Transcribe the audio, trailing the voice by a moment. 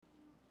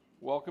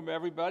Welcome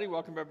everybody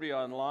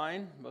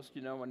online. Most of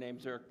you know my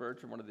name's Eric Birch.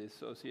 I'm one of the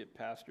associate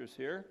pastors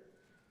here.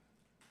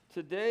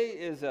 Today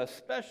is a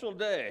special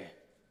day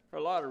for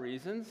a lot of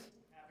reasons.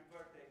 Happy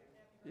birthday.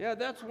 Yeah,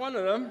 that's one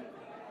of them.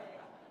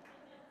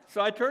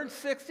 So I turned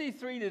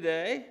 63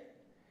 today,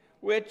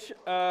 which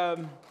up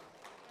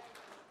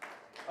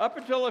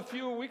until a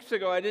few weeks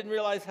ago, I didn't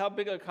realize how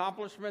big an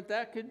accomplishment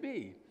that could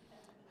be.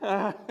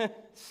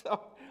 So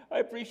I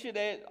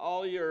appreciate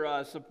all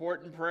your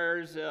support and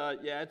prayers.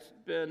 It's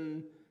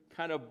been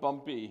kind of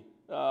bumpy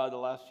the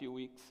last few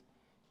weeks.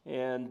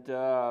 And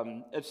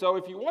so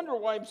if you wonder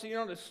why I'm sitting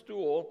on a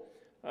stool,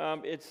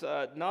 it's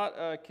not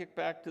a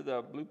kickback to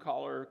the Blue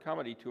Collar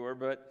Comedy Tour,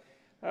 but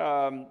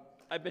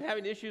I've been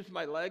having issues with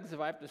my legs if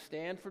I have to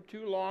stand for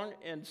too long,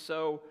 and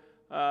so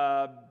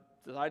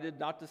decided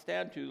not to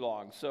stand too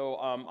long. So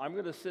I'm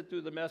going to sit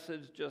through the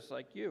message just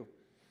like you.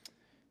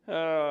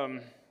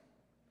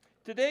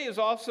 Today is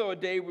also a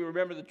day we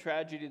remember the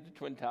tragedy of the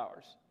Twin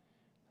Towers.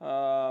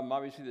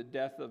 Obviously the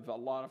death of a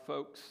lot of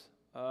folks,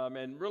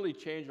 and really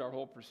changed our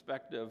whole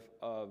perspective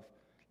of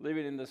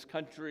living in this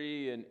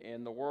country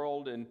and the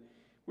world. And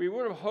we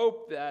would have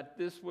hoped that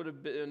this would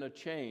have been a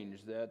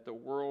change, that the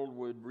world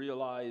would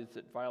realize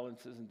that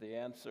violence isn't the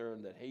answer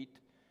and that hate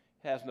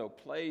has no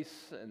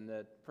place and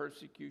that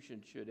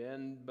persecution should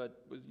end,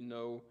 but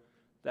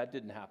that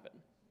didn't happen.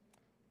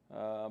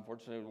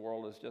 Unfortunately, the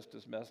world is just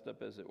as messed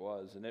up as it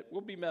was, and it will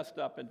be messed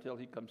up until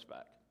he comes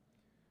back.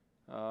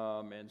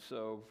 And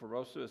so for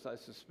most of us, I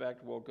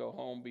suspect we'll go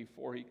home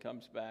before he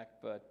comes back,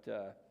 but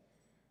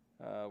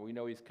we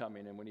know he's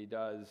coming, and when he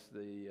does,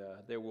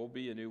 there will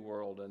be a new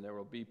world, and there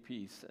will be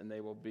peace, and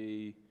there will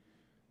be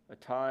a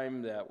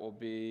time that will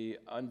be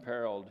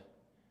unparalleled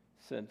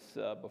since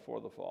before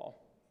the fall.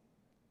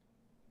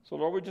 So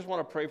Lord, we just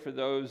want to pray for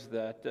those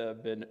that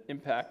have been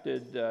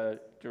impacted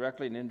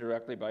directly and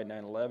indirectly by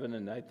 9/11,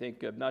 and I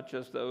think of not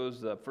just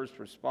those first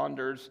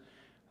responders,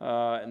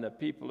 and the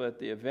people at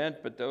the event,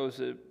 but those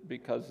that,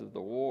 because of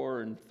the war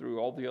and through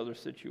all the other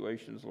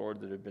situations, Lord,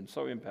 that have been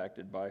so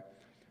impacted by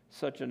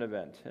such an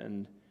event.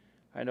 And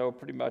I know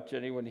pretty much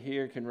anyone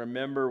here can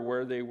remember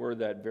where they were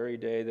that very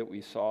day that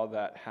we saw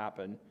that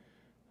happen,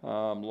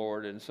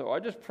 Lord. And so I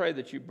just pray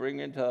that you bring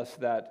into us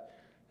that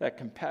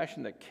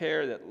compassion, that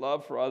care, that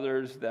love for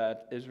others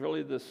that is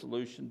really the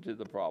solution to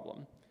the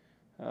problem.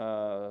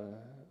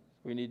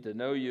 We need to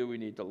know you. We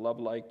need to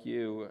love like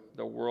you.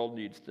 The world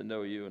needs to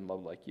know you and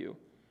love like you.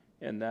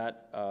 And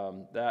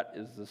that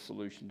is the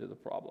solution to the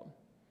problem.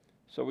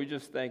 So we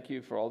just thank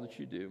you for all that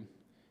you do.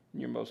 In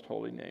your most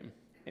holy name,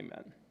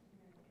 amen.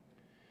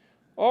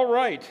 All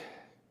right.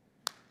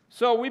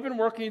 So we've been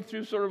working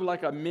through sort of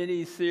like a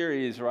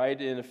mini-series,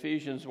 right, in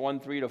Ephesians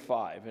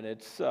 1:3-5. And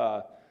it's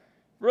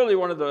really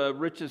one of the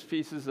richest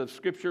pieces of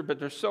Scripture, but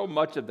there's so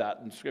much of that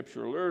in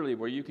Scripture, literally,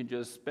 where you can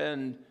just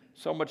spend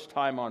so much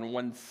time on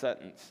one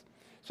sentence.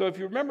 So if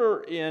you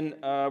remember,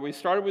 we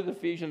started with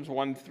Ephesians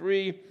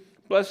 1:3.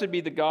 Blessed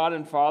be the God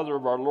and Father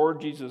of our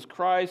Lord Jesus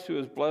Christ, who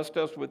has blessed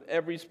us with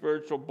every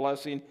spiritual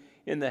blessing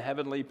in the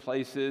heavenly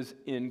places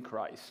in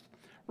Christ.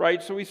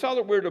 Right? So we saw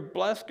that we're to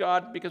bless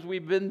God because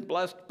we've been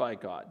blessed by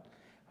God.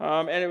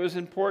 And it was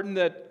important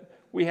that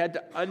we had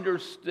to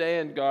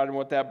understand God and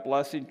what that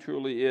blessing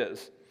truly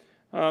is.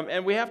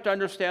 And we have to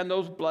understand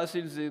those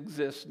blessings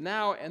exist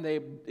now and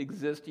they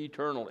exist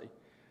eternally.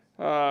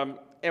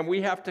 And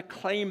we have to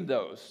claim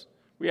those.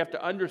 We have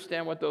to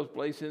understand what those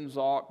blessings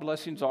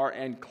are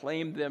and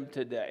claim them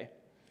today.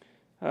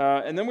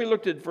 And then we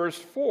looked at verse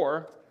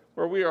 4,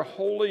 where we are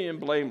holy and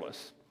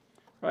blameless.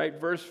 Right?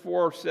 Verse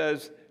 4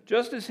 says,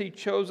 just as he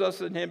chose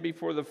us in him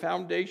before the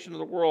foundation of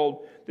the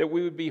world, that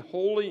we would be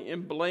holy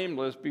and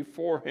blameless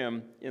before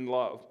him in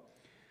love.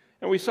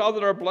 And we saw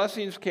that our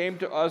blessings came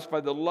to us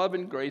by the love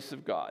and grace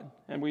of God.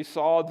 And we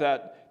saw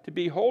that to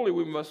be holy,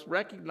 we must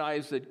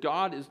recognize that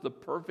God is the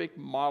perfect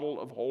model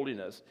of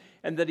holiness,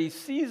 and that he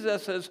sees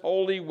us as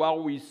holy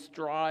while we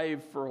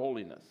strive for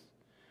holiness,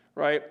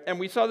 right? And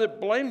we saw that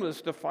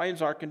blameless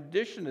defines our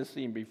condition as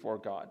seen before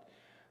God.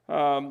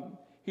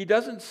 He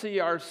doesn't see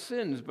our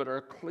sins, but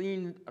our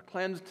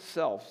cleansed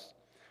selves.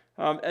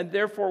 And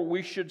therefore,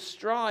 we should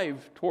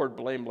strive toward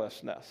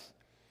blamelessness.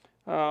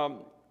 And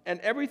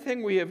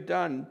everything we have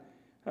done,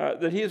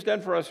 that he has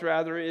done for us,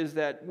 rather, is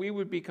that we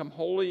would become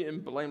holy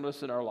and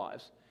blameless in our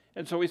lives.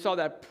 And so we saw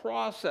that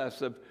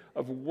process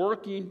of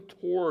working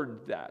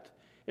toward that.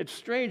 It's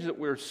strange that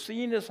we're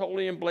seen as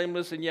holy and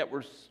blameless, and yet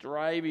we're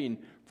striving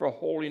for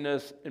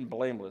holiness and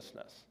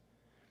blamelessness.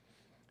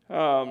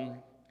 And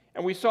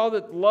we saw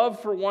that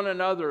love for one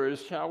another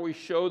is how we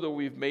show that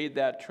we've made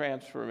that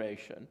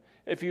transformation.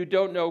 If you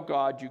don't know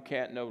God, you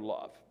can't know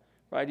love.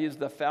 Right? He is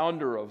the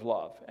founder of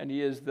love, and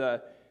he is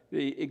the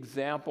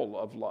example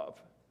of love.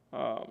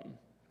 All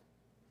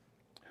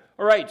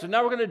right, so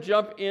now we're going to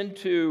jump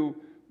into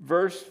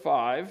verse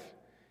 5.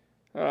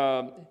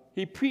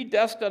 He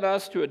predestined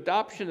us to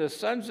adoption as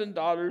sons and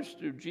daughters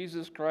through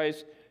Jesus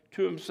Christ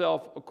to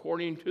himself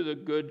according to the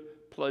good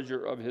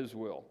pleasure of his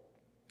will.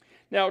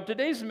 Now,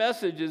 today's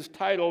message is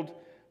titled,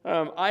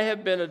 I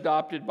have been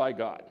adopted by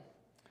God.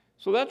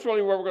 So that's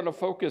really what we're going to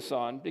focus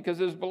on,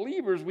 because as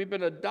believers, we've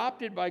been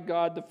adopted by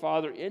God the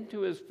Father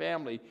into his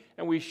family,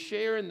 and we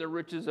share in the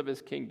riches of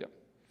his kingdom.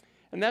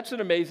 And that's an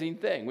amazing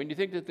thing when you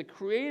think that the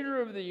creator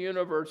of the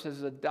universe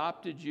has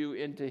adopted you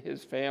into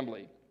his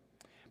family.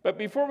 But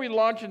before we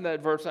launch in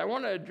that verse, I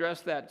want to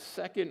address that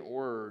second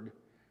word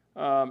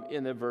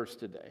in the verse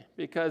today,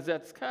 because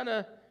that's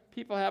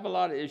people have a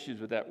lot of issues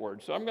with that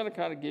word. So I'm going to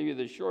kind of give you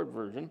the short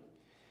version.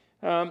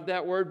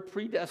 That word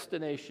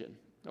predestination,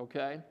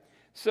 okay?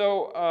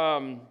 So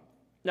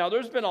now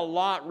there's been a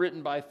lot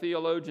written by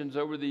theologians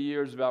over the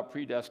years about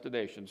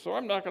predestination. So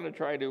I'm not going to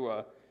try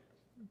to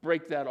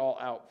break that all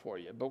out for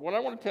you. But what I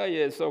want to tell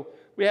you is, so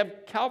we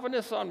have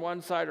Calvinists on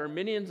one side,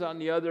 Arminians on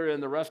the other,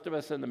 and the rest of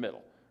us in the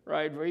middle,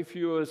 right? Very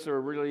few of us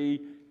are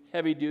really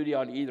heavy duty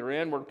on either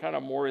end. We're kind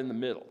of more in the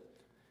middle.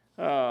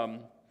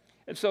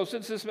 And so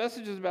since this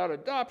message is about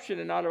adoption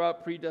and not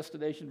about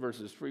predestination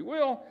versus free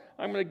will,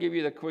 I'm going to give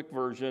you the quick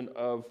version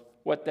of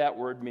what that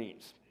word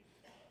means.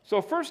 So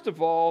first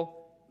of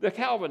all, the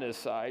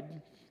Calvinist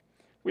side,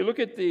 we look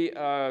at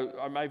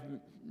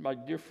my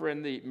dear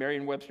friend, the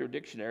Merriam-Webster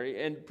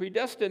Dictionary, and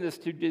predestined is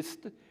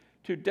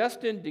to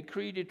destine,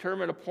 decree,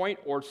 determine, appoint,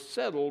 or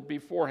settle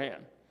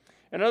beforehand.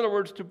 In other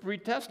words, to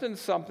predestine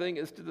something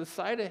is to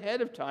decide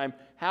ahead of time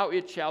how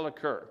it shall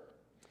occur.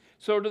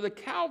 So to the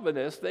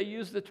Calvinists, they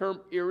use the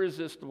term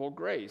irresistible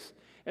grace.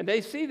 And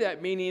they see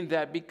that meaning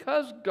that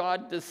because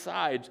God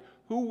decides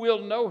who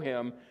will know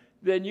him,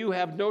 then you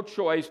have no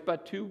choice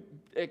but to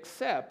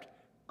accept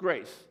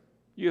grace.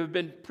 You have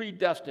been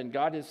predestined.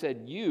 God has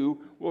said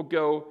you will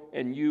go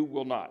and you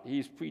will not.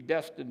 He's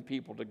predestined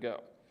people to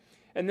go.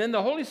 And then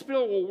the Holy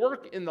Spirit will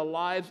work in the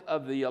lives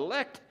of the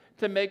elect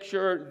to make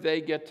sure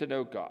they get to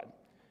know God.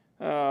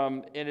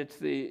 And it's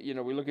we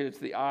look at it's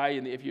the I,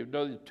 and if you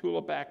know the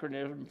TULIP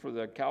acronym for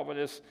the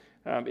Calvinists,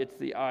 it's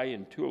the I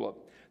in TULIP.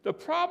 The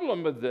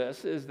problem with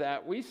this is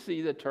that we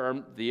see the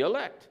term the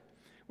elect,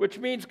 which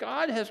means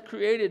God has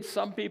created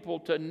some people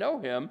to know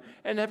him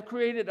and have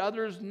created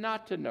others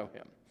not to know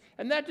him.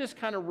 And that just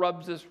kind of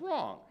rubs us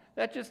wrong.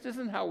 That just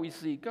isn't how we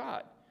see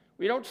God.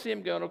 We don't see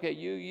him going, okay,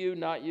 you,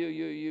 not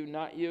you,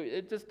 not you.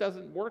 It just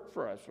doesn't work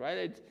for us,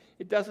 right?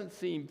 It doesn't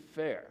seem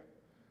fair.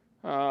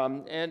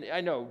 And I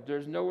know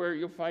there's nowhere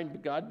you'll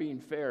find God being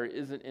fair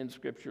isn't in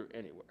Scripture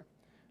anywhere.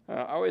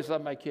 I always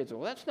love my kids.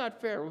 Well, that's not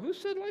fair. Well, who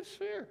said life's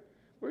fair?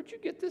 Where'd you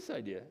get this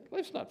idea?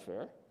 Life's not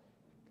fair.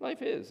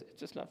 Life is. It's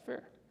just not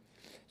fair.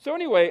 So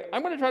anyway,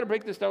 I'm going to try to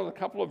break this down with a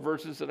couple of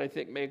verses that I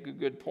think make a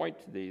good point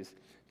to these.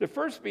 The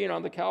first being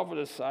on the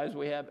Calvinist side,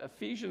 we have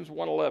Ephesians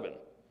 1:11.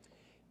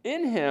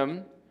 In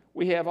him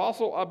we have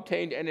also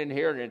obtained an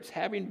inheritance,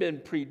 having been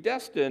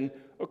predestined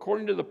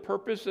according to the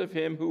purpose of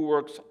him who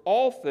works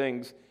all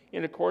things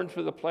in accordance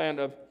with the plan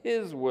of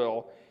his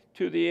will,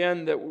 to the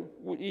end that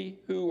we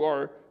who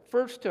are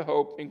first to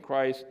hope in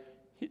Christ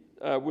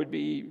would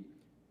be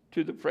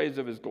to the praise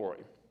of his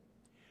glory.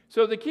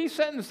 So the key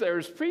sentence there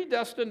is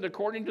predestined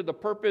according to the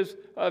purpose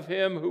of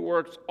him who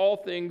works all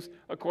things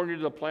according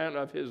to the plan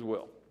of his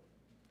will.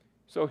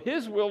 So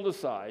his will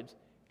decides,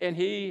 and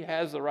he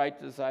has the right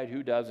to decide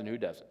who does and who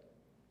doesn't.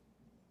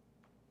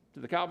 To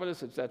the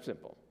Calvinists, it's that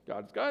simple.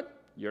 God's God,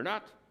 you're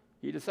not.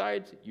 He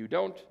decides, you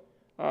don't,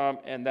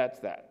 and that's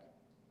that.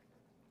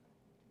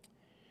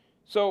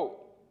 So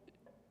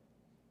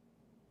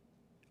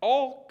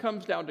all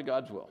comes down to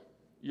God's will.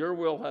 Your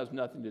will has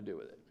nothing to do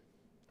with it.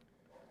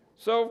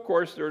 So, of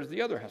course, there's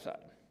the other side.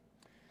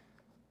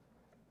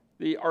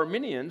 The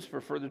Arminians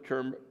prefer the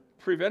term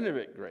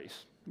preventive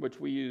grace, which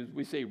we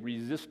say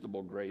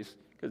resistible grace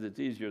because it's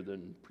easier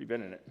than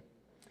preventing it.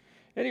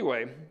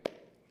 Anyway,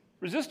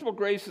 resistible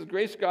grace is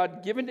grace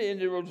God given to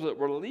individuals that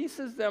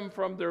releases them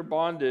from their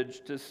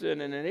bondage to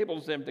sin and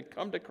enables them to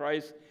come to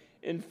Christ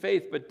in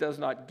faith, but does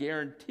not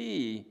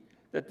guarantee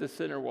that the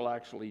sinner will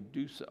actually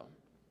do so.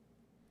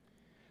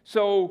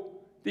 So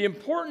the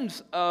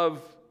importance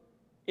of,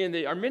 in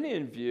the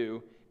Arminian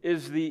view,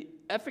 is the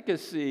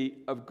efficacy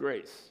of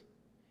grace.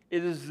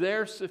 It is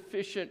there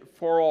sufficient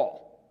for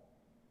all,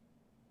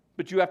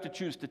 but you have to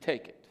choose to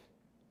take it.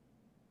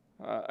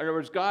 In other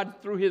words, God,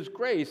 through his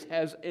grace,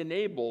 has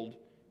enabled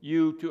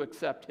you to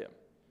accept him.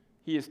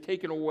 He has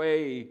taken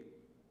away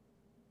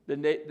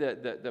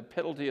the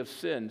penalty of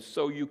sin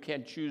so you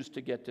can choose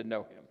to get to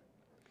know him.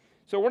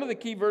 So one of the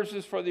key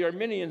verses for the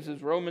Arminians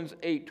is Romans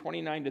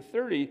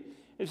 8:29-30.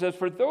 It says,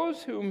 "For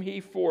those whom he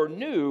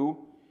foreknew,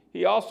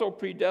 he also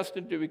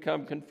predestined to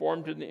become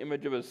conformed to the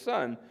image of his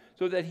Son,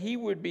 so that he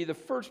would be the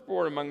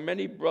firstborn among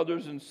many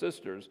brothers and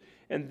sisters.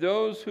 And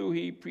those who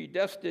he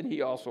predestined,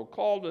 he also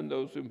called, and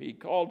those whom he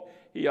called,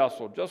 he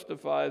also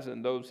justifies,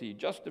 and those he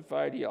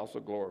justified, he also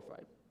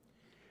glorified."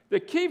 The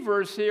key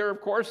verse here, of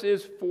course,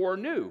 is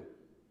foreknew.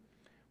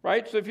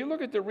 Right? So if you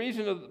look at the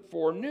reason of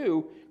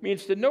foreknew,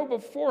 means to know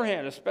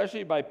beforehand,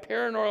 especially by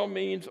paranoid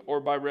means or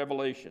by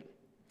revelation.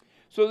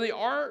 So the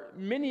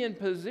Arminian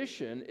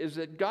position is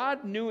that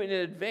God knew in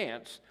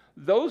advance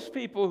those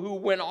people who,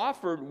 when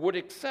offered, would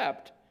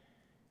accept,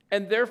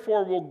 and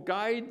therefore will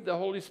guide the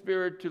Holy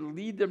Spirit to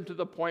lead them to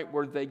the point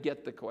where they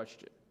get the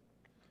question.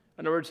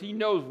 In other words, he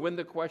knows when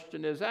the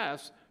question is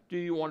asked, do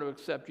you want to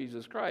accept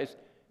Jesus Christ?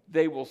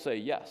 They will say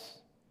yes.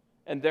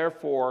 And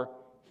therefore,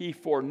 he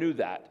foreknew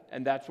that,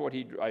 and that's what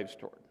he drives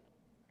toward.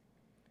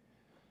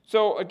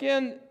 So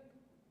again,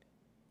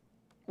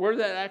 where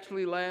that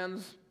actually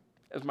lands,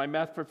 as my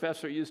math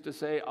professor used to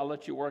say, I'll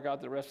let you work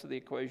out the rest of the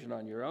equation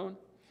on your own.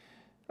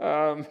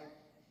 I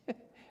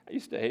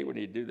used to hate when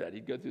he'd do that.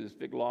 He'd go through this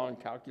big, long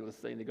calculus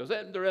thing. He goes,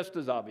 and the rest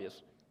is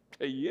obvious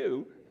to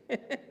you.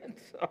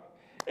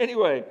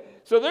 Anyway,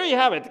 so there you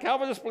have it. The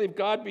Calvinists believe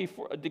God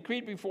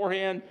decreed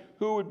beforehand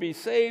who would be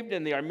saved,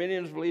 and the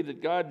Arminians believe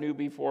that God knew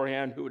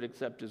beforehand who would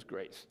accept his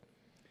grace.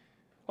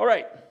 All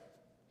right.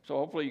 So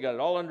hopefully you got it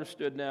all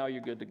understood now.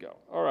 You're good to go.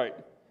 All right.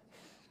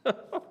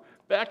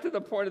 Back to the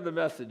point of the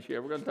message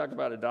here. We're going to talk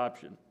about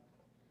adoption.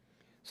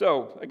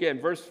 So,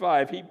 again, verse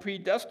 5, he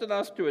predestined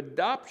us to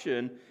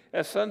adoption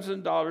as sons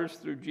and daughters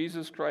through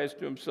Jesus Christ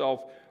to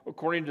himself,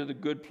 according to the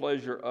good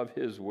pleasure of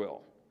his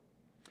will.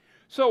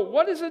 So,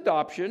 what is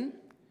adoption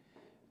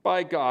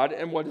by God,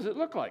 and what does it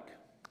look like?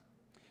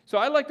 So,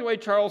 I like the way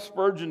Charles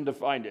Spurgeon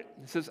defined it.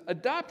 He says,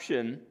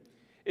 adoption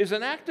is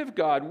an act of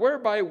God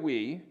whereby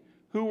we,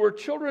 who were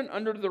children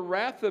under the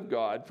wrath of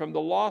God from the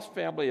lost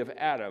family of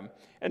Adam,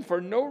 and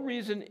for no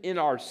reason in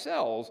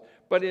ourselves,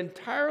 but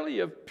entirely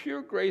of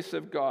pure grace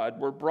of God,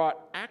 were brought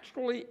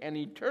actually and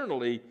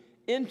eternally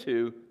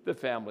into the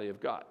family of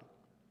God.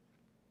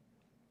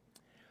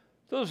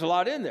 So there's a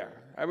lot in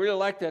there. I really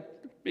like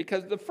that,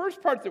 because the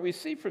first part that we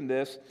see from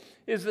this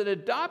is that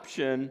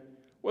adoption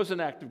was an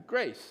act of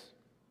grace.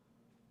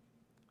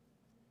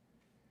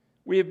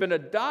 We have been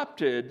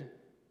adopted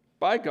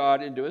by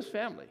God into his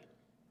family.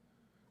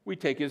 We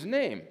take his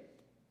name.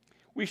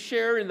 We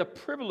share in the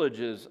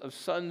privileges of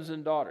sons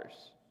and daughters.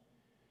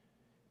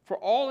 For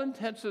all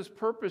intents and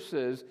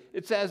purposes,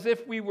 it's as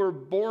if we were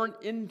born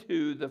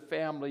into the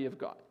family of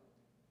God.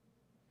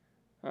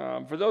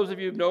 For those of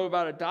you who know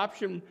about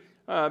adoption,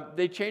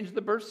 they changed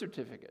the birth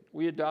certificate.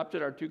 We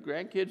adopted our 2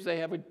 grandkids. They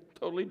have a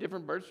totally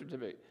different birth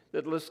certificate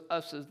that lists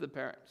us as the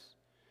parents.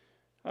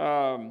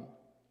 Now,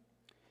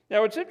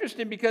 it's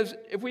interesting because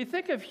if we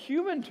think of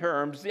human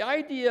terms, the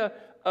idea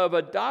of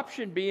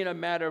adoption being a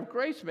matter of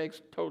grace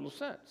makes total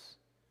sense,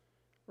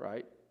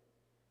 right?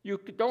 You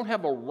don't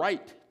have a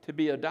right to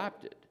be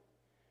adopted.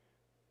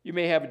 You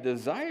may have a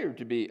desire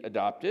to be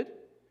adopted.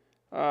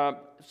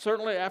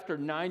 Certainly after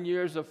 9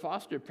 years of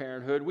foster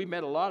parenthood, we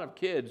met a lot of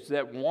kids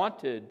that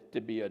wanted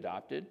to be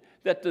adopted,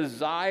 that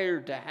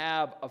desired to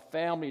have a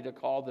family to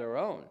call their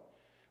own,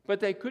 but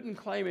they couldn't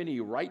claim any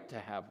right to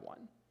have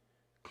one.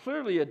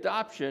 Clearly,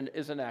 adoption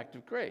is an act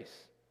of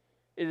grace.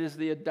 It is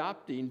the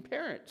adopting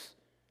parents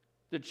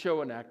that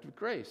show an act of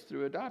grace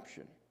through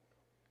adoption.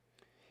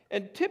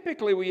 And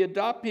typically we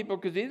adopt people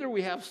because either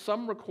we have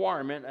some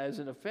requirement, as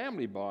in a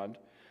family bond,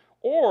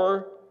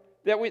 or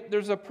that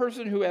there's a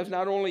person who has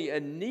not only a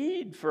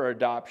need for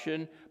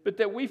adoption, but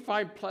that we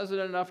find pleasant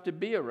enough to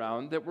be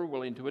around that we're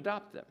willing to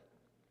adopt them.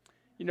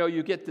 You know,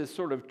 you get this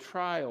sort of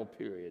trial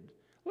period.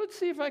 Let's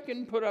see if I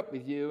can put up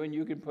with you and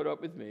you can put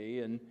up with me.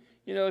 And,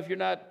 you know, if you're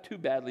not too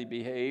badly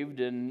behaved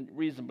and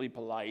reasonably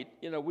polite,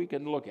 you know, we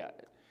can look at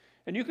it.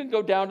 And you can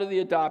go down to the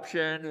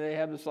adoption, and they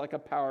have this like a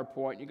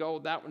PowerPoint. And you go, oh,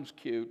 that one's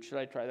cute. Should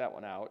I try that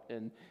one out?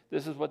 And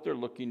this is what they're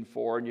looking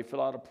for. And you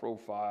fill out a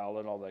profile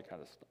and all that kind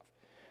of stuff,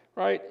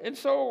 right? And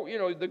so, you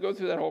know, they go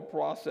through that whole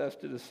process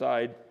to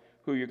decide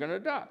who you're going to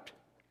adopt.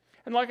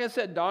 And like I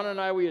said, Donna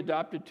and I, we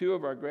adopted 2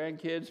 of our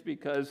grandkids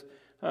because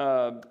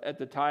at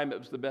the time it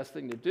was the best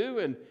thing to do.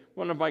 And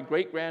one of my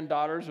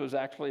great-granddaughters was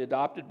actually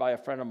adopted by a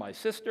friend of my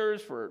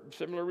sister's for a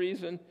similar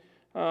reason.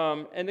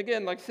 And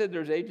again, like I said,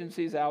 there's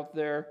agencies out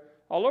there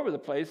all over the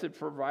place that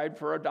provide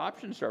for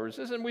adoption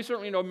services. And we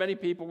certainly know many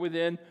people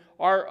within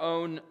our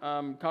own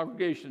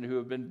congregation who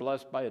have been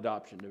blessed by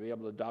adoption, to be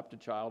able to adopt a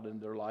child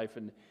into their life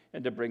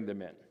and to bring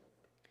them in.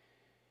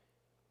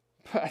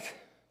 But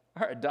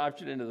our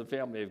adoption into the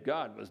family of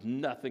God was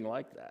nothing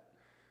like that,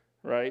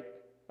 right?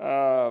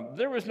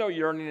 There was no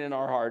yearning in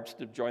our hearts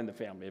to join the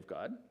family of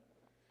God.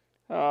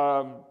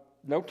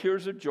 No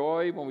tears of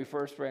joy when we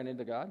first ran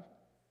into God.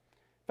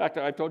 In fact,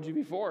 I've told you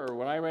before,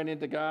 when I ran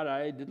into God,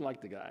 I didn't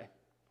like the guy.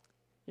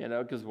 You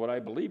know, because what I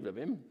believed of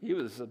him, he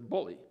was a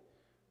bully.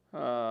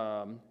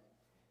 None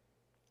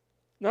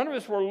of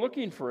us were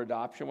looking for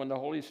adoption when the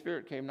Holy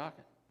Spirit came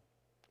knocking.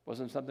 It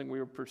wasn't something we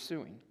were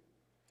pursuing.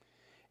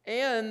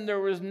 And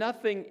there was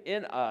nothing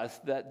in us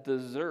that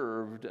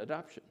deserved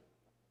adoption.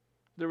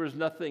 There was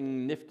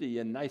nothing nifty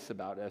and nice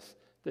about us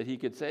that he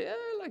could say,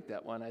 I like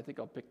that one. I think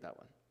I'll pick that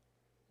one.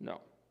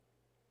 No.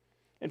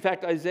 In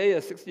fact,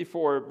 Isaiah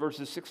 64,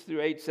 verses 6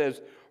 through 8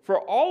 says, for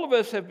all of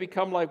us have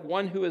become like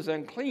one who is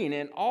unclean,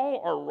 and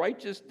all our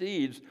righteous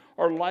deeds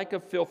are like a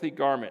filthy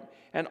garment.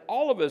 And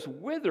all of us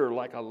wither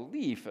like a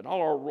leaf, and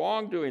all our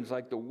wrongdoings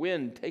like the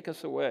wind take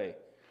us away.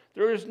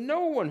 There is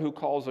no one who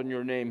calls on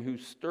your name who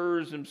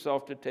stirs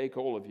himself to take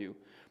hold of you.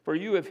 For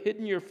you have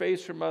hidden your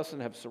face from us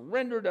and have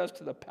surrendered us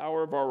to the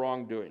power of our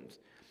wrongdoings.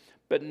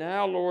 But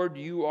now, Lord,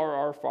 you are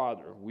our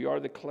Father. We are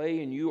the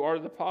clay, and you are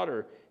the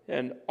potter,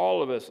 and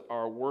all of us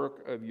are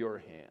work of your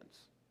hands.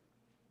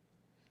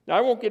 Now,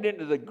 I won't get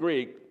into the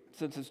Greek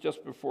since it's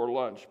just before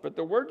lunch, but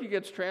the word that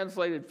gets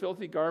translated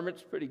filthy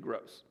garments, pretty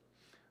gross.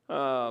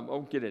 I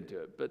won't get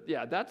into it, but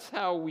yeah, that's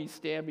how we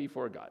stand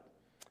before God.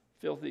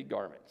 Filthy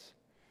garments.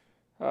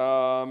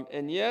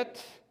 And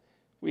yet,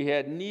 we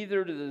had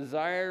neither the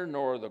desire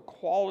nor the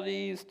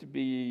qualities to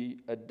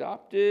be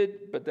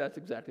adopted, but that's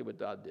exactly what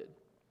God did.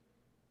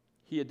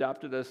 He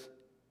adopted us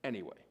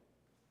anyway.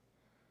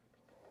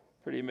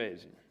 Pretty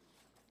amazing.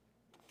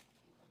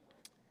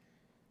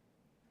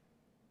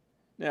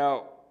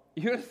 Now,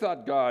 you would have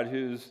thought God,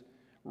 whose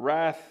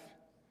wrath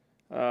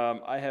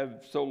I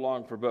have so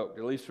long provoked,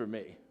 at least for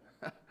me.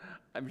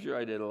 I'm sure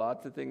I did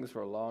lots of things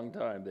for a long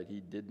time that he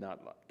did not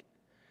like.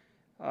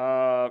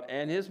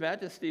 And his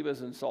majesty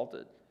was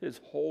insulted. His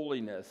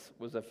holiness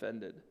was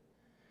offended.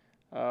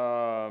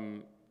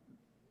 And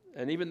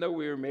even though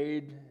we were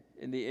made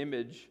in the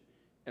image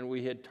and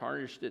we had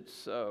tarnished it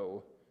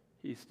so,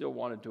 he still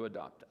wanted to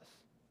adopt us.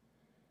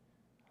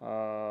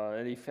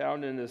 And he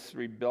found in this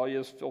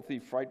rebellious, filthy,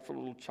 frightful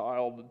little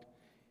child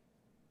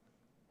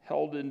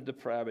held in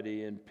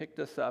depravity and picked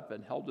us up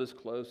and held us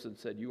close and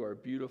said, "You are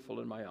beautiful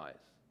in my eyes.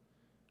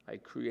 I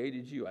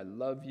created you, I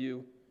love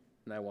you,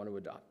 and I want to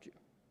adopt you.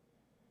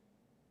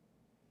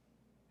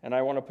 And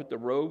I want to put the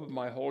robe of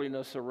my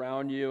holiness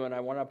around you, and I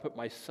want to put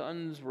my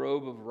son's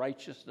robe of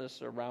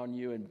righteousness around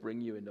you and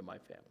bring you into my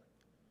family."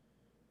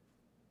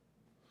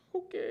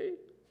 Okay.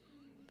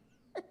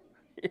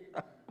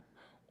 Yeah.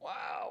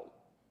 Wow.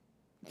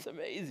 It's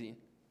amazing.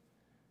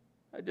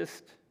 The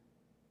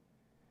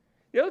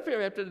other thing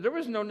I have to, there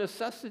was no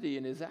necessity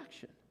in his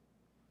action,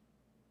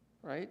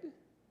 right?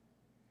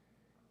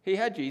 He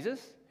had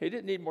Jesus. He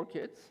didn't need more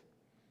kids.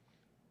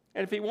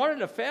 And if he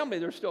wanted a family,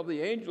 there's still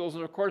the angels.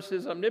 And of course,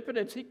 his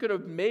omnipotence, he could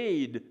have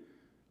made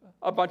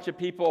a bunch of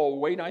people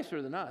way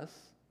nicer than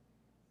us,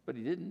 but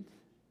he didn't.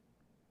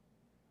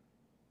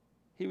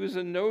 He was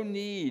in no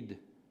need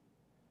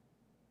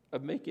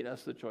of making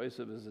us the choice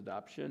of his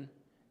adoption,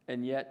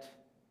 and yet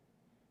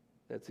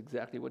that's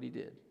exactly what he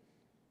did.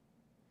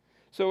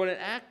 So in an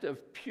act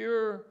of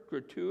pure,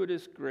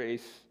 gratuitous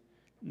grace,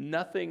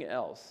 nothing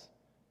else,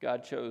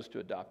 God chose to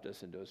adopt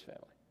us into his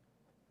family.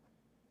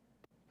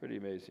 Pretty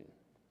amazing.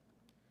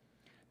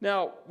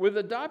 Now, with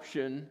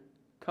adoption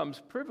comes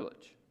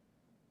privilege.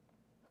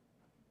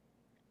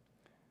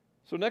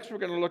 So next we're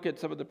going to look at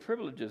some of the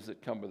privileges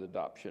that come with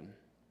adoption.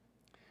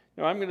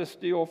 Now, I'm going to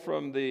steal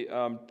from the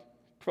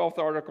 12th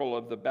article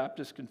of the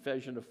Baptist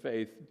Confession of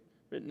Faith,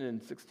 written in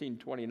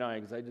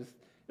 1629, because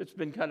it's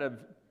been kind of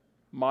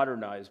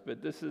modernized, but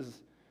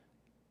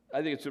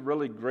I think it's a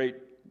really great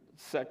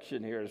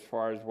section here as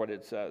far as what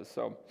it says.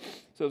 So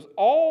it says,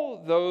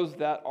 "All those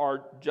that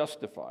are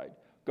justified,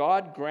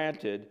 God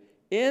granted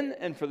in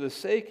and for the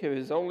sake of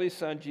his only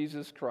Son,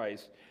 Jesus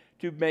Christ,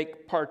 to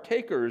make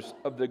partakers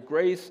of the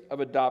grace of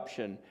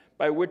adoption,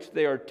 by which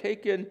they are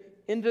taken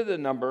into the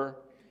number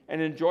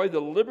and enjoy the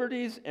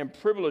liberties and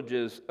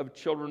privileges of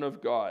children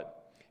of God,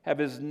 have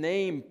his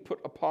name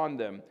put upon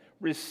them,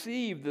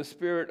 receive the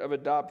spirit of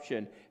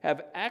adoption,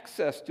 have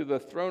access to the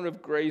throne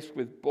of grace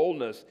with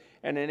boldness,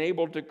 and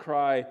enabled to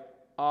cry,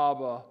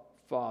 'Abba,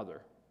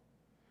 Father,'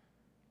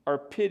 are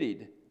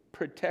pitied,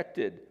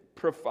 protected,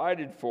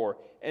 provided for,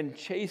 and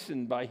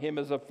chastened by him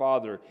as a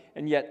father,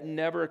 and yet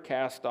never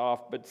cast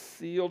off, but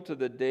sealed to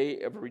the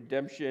day of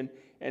redemption,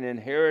 and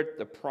inherit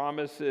the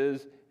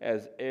promises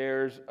as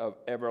heirs of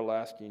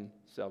everlasting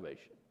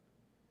salvation."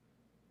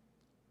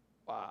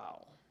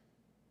 Wow.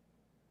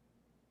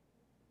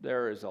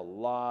 There is a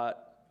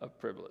lot of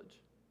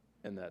privilege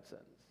in that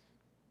sentence.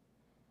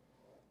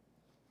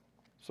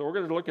 So we're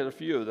going to look at a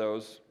few of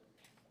those.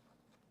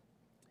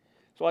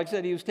 So like I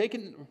said, he was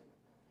taken,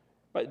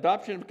 by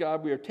adoption of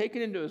God, we are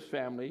taken into his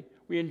family.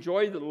 We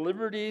enjoy the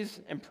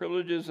liberties and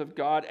privileges of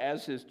God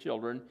as his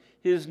children.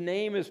 His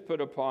name is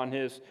put upon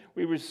his.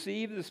 We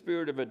receive the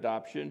spirit of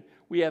adoption.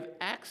 We have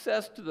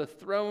access to the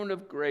throne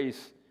of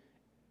grace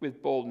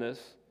with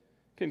boldness.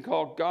 Can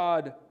call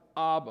God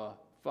Abba,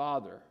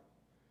 Father.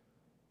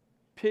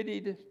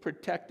 Pitied,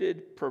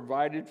 protected,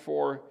 provided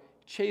for,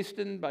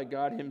 chastened by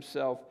God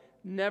himself,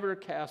 never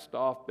cast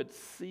off, but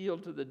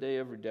sealed to the day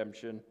of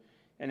redemption,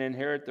 and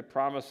inherit the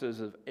promises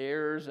of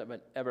heirs of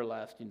an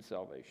everlasting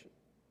salvation.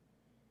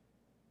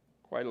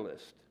 Quite a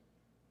list.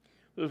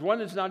 There's one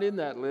that's not in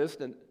that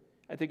list, and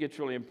I think it's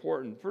really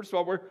important. First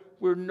of all,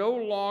 we're no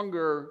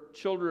longer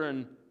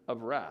children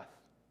of wrath.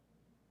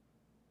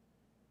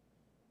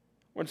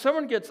 When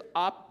someone gets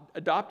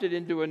adopted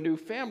into a new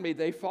family,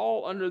 they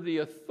fall under the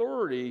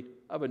authority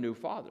of a new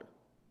father.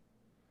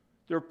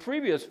 Their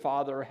previous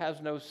father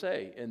has no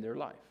say in their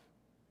life.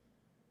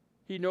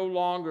 He no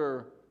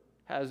longer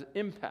has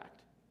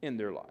impact in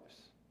their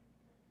lives.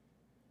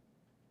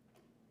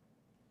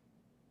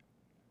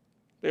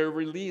 They're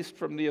released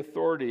from the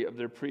authority of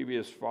their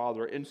previous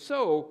father. And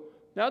so,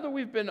 now that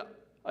we've been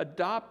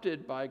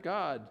adopted by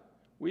God,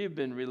 we have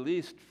been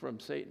released from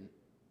Satan.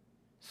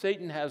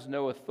 Satan has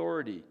no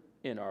authority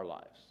in our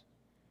lives.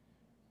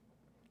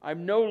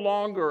 I'm no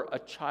longer a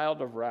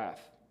child of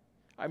wrath.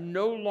 I'm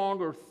no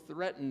longer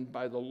threatened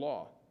by the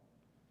law.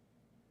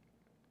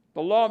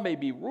 The law may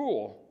be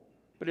rule,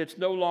 but it's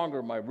no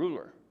longer my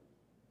ruler.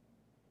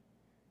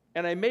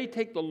 And I may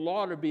take the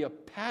law to be a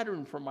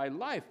pattern for my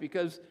life,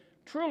 because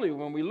truly,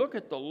 when we look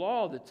at the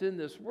law that's in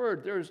this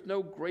word, there is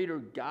no greater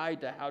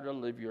guide to how to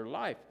live your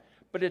life.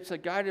 But it's a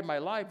guide in my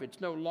life. It's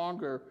no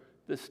longer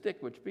the stick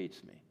which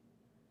beats me.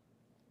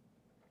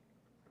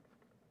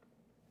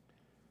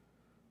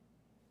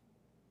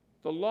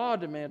 The law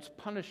demands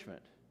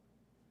punishment,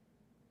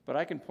 but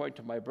I can point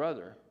to my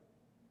brother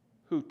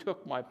who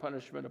took my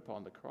punishment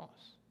upon the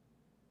cross.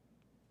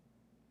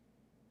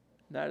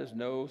 That is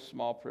no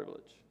small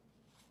privilege.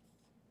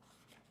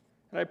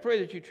 And I pray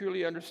that you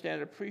truly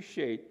understand and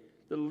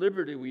appreciate the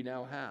liberty we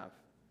now have,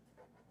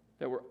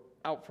 that we're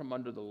out from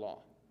under the law,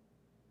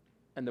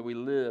 and that we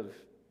live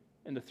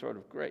in the throne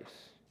of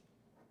grace.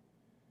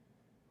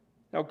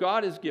 Now,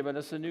 God has given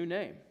us a new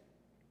name.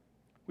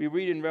 We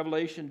read in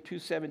Revelation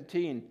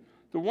 2:17,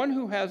 "The one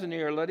who has an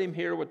ear, let him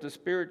hear what the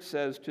Spirit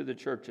says to the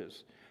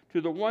churches. To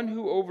the one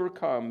who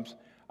overcomes,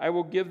 I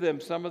will give them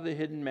some of the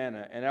hidden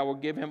manna, and I will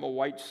give him a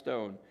white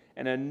stone,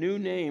 and a new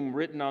name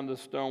written on the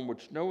stone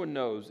which no one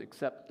knows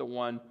except the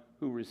one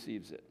who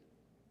receives it."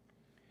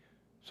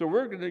 So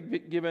we're going to be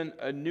given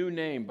a new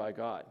name by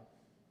God.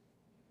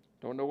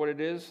 Don't know what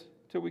it is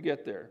till we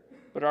get there.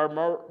 But our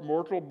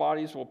mortal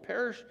bodies will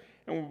perish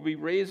and will be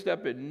raised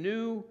up in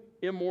new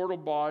immortal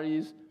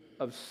bodies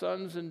of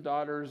sons and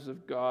daughters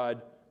of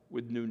God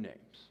with new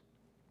names.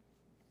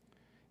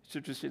 It's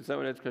interesting,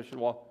 someone asked the question,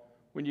 well,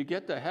 when you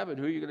get to heaven,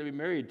 who are you going to be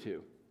married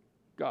to?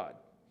 God.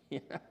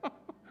 You know?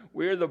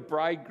 We're the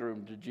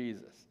bridegroom to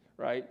Jesus,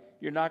 right?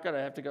 You're not going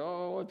to have to go,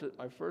 oh, is it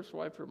my first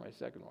wife or my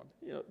second one?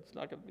 You know, it's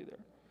not going to be there.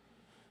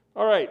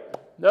 All right,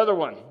 another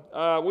one.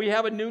 We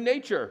have a new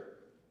nature.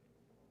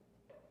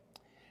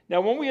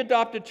 Now, when we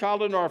adopt a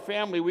child into our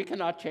family, we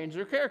cannot change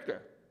their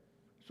character.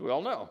 As we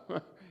all know.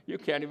 You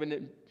can't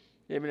even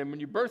when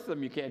you birth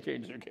them, you can't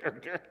change their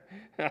character.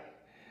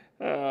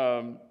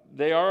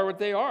 They are what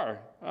they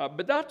are.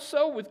 But not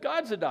so with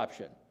God's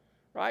adoption,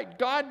 right?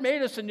 God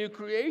made us a new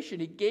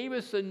creation. He gave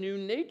us a new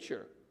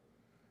nature.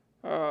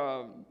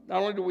 Not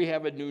only do we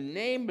have a new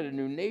name, but a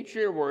new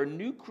nature. We're a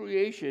new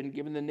creation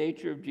given the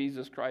nature of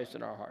Jesus Christ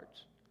in our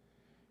hearts.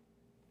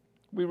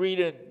 We read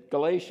in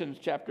Galatians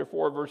chapter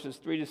 4, verses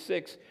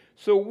 3-6,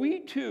 "So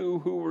we too,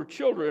 who were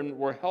children,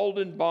 were held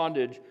in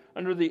bondage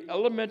under the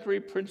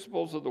elementary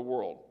principles of the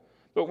world.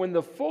 But when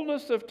the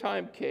fullness of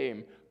time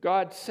came,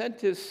 God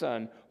sent his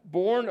Son,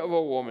 born of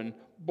a woman,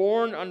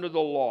 born under the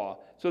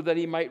law, so that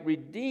he might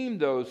redeem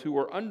those who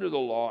were under the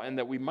law, and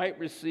that we might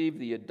receive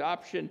the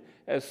adoption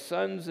as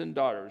sons and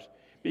daughters.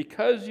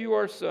 Because you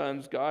are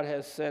sons, God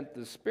has sent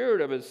the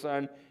Spirit of his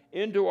Son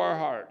into our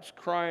hearts,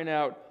 crying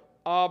out,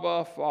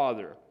 'Abba,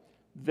 Father.'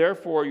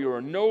 Therefore, you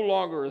are no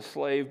longer a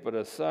slave, but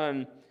a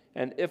son,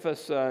 and if a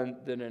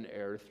son, then an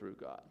heir through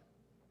God."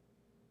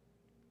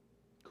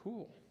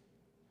 Cool.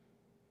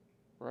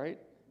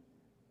 Right?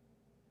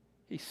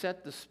 He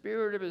sent the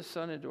Spirit of his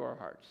Son into our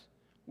hearts.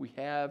 We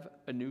have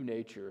a new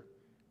nature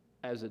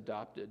as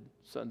adopted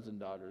sons and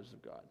daughters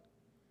of God.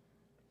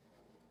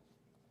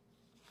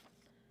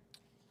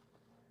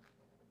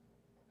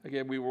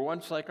 Again, we were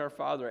once like our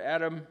father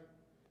Adam,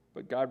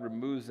 but God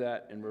removes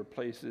that and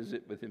replaces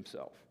it with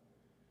himself.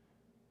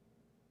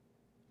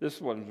 This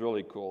one's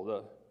really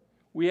cool.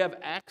 We have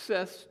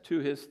access to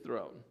his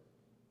throne.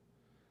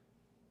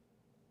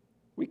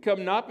 We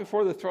come not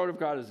before the throne of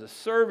God as a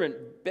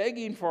servant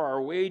begging for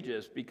our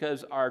wages,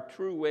 because our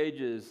true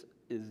wages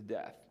is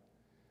death.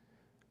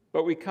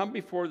 But we come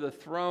before the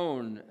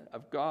throne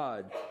of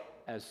God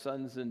as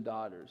sons and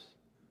daughters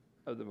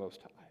of the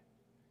Most High.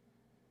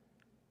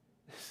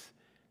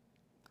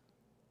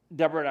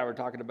 Deborah and I were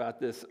talking about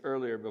this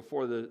earlier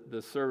before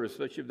the service,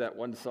 especially that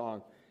one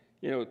song,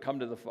 "Come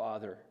to the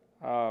Father."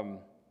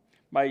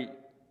 My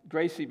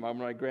Gracie, one of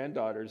my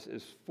granddaughters,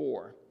 is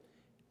 4.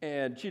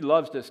 And she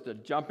loves just to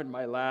jump in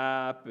my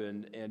lap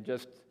and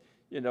just,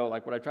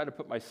 like when I try to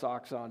put my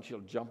socks on, she'll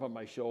jump on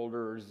my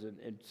shoulders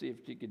and see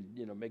if she can,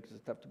 make some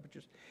stuff to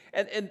pictures.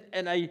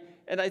 And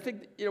I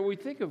think, we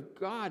think of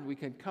God, we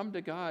can come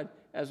to God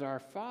as our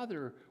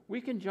Father.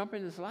 We can jump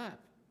in his lap.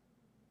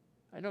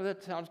 I know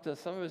that sounds, to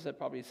some of us, that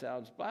probably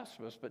sounds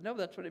blasphemous, but no,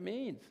 that's what it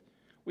means.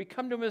 We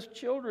come to him as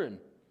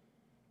children.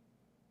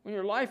 When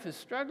your life is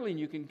struggling,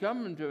 you can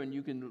come to him and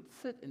you can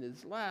sit in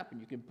his lap and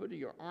you can put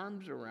your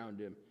arms around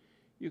him.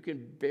 You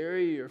can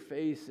bury your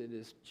face in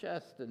his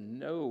chest and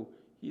know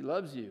he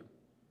loves you.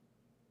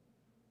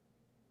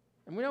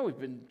 And we know we've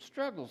been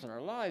struggles in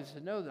our lives to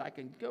know that I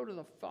can go to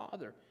the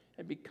Father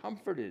and be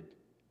comforted.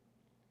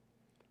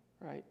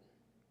 Right?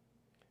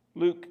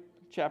 Luke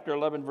chapter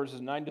 11, verses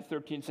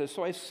 9-13 says,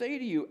 "So I say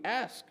to you,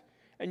 ask,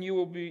 and you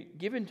will be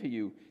given to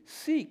you.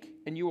 Seek,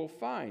 and you will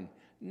find.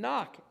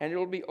 Knock, and it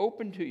will be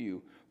open to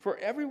you. For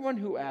everyone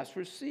who asks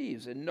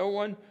receives, and the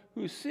one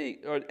who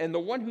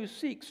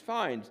seeks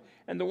finds,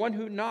 and the one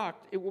who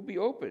knocks it will be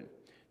open.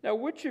 Now,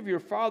 which of your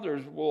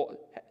fathers will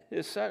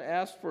his son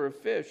ask for a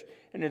fish,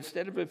 and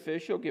instead of a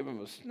fish he'll give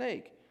him a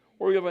snake?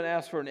 Or he'll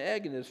ask for an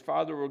egg, and his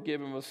father will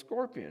give him a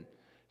scorpion?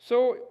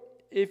 So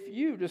if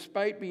you,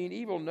 despite being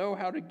evil, know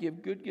how to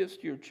give good gifts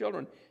to your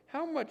children,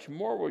 how much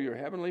more will your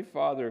heavenly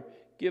Father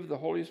give the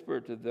Holy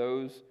Spirit to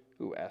those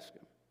who ask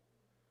him?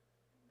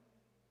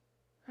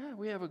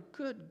 We have a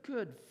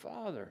good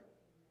Father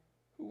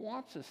who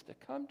wants us to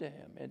come to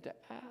him and to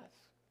ask.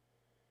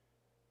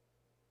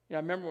 I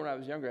remember when I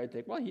was younger, I'd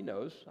think, well, he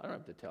knows. I don't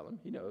have to tell him.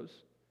 He knows.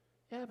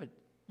 Yeah, but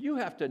you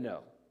have to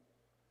know.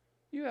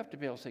 You have to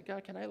be able to say,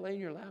 God, can I lay in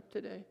your lap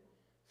today?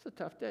 It's a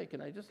tough day.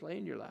 Can I just lay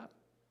in your lap?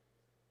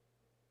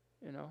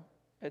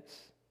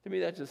 To me,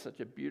 that's just such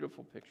a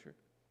beautiful picture.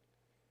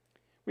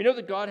 We know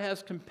that God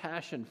has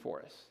compassion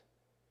for us.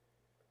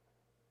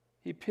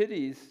 He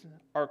pities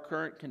our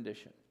current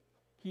condition.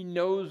 He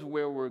knows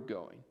where we're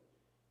going.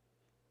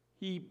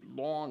 He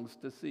longs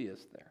to see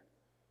us there.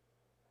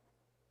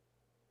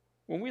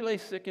 When we lay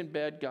sick in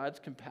bed, God's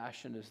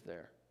compassion is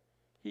there.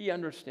 He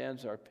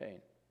understands our pain.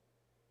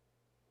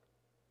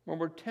 When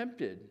we're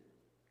tempted,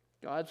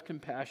 God's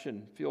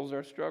compassion feels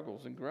our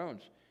struggles and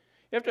groans.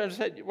 You have to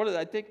understand,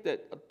 I think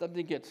that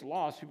something gets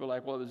lost. People are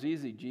like, well, it was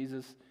easy.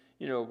 Jesus,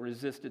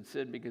 resisted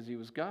sin because he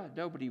was God.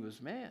 No, but he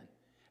was man.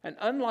 And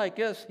unlike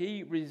us,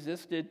 he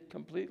resisted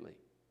completely.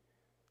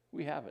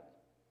 We haven't.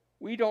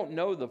 We don't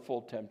know the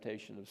full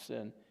temptation of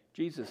sin.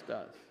 Jesus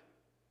does.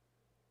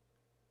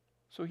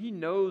 So he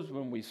knows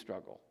when we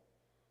struggle.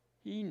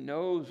 He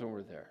knows when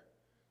we're there.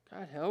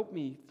 God, help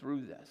me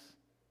through this.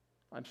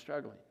 I'm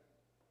struggling.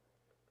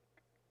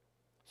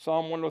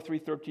 Psalm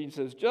 103:13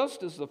 says,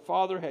 just as the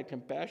Father had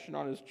compassion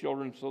on his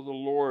children, so the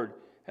Lord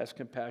has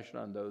compassion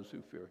on those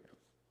who fear him.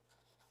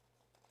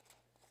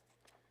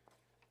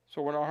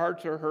 So when our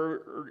hearts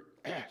are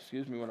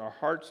when our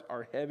hearts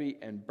are heavy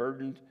and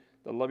burdened,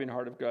 the loving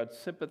heart of God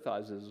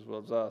sympathizes as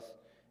well as us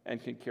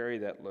and can carry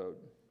that load.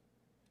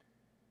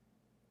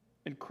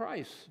 And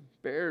Christ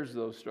bears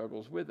those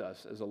struggles with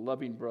us as a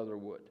loving brother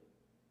would.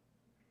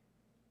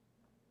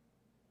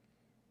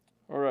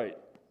 All right.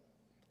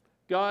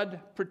 God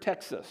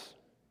protects us.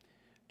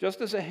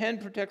 Just as a hen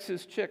protects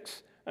his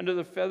chicks under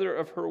the feather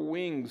of her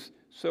wings,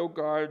 so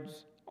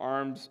God's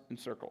arms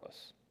encircle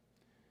us.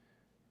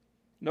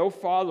 No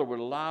father would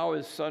allow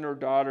his son or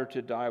daughter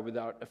to die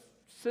without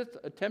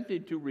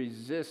attempting to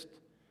resist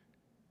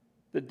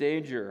the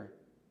danger,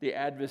 the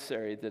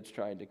adversary that's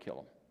trying to kill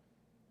him.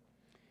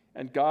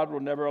 And God will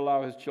never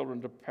allow his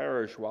children to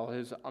perish while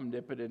his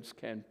omnipotence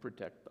can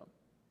protect them.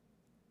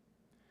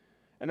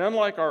 And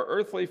unlike our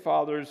earthly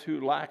fathers who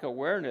lack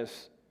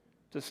awareness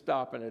to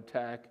stop an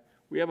attack,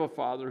 we have a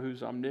Father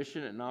who's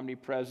omniscient and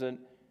omnipresent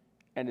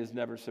and is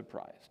never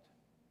surprised.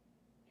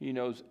 He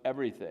knows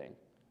everything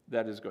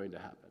that is going to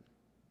happen.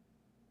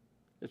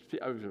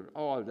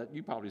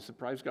 You probably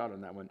surprised God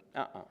on that one.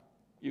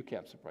 You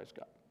can't surprise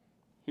God.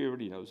 He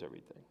already knows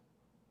everything.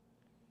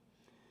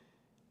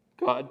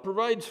 God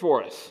provides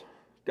for us.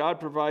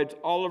 God provides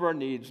all of our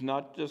needs,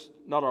 not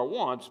our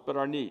wants, but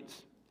our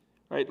needs.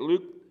 Right?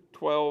 Luke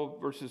 12,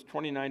 verses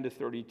 29 to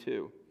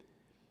 32.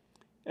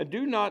 And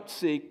do not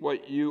seek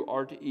what you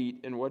are to eat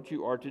and what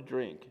you are to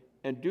drink,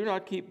 and do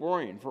not keep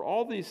worrying, for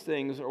all these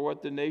things are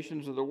what the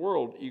nations of the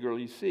world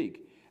eagerly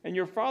seek. And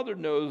your Father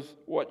knows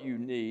what you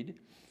need,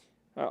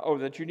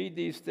 that you need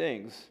these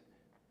things.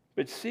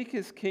 But seek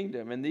his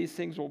kingdom, and these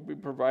things will be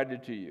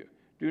provided to you.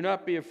 Do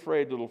not be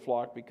afraid, little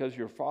flock, because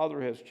your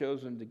Father has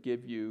chosen to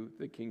give you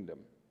the kingdom.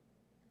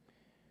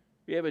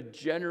 We have a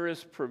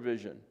generous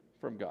provision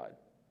from God.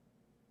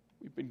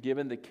 We've been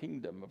given the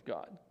kingdom of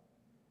God,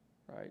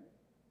 right?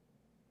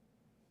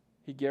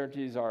 He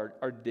guarantees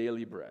our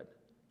daily bread,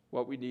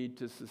 what we need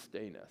to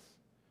sustain us,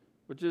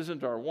 which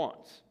isn't our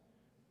wants,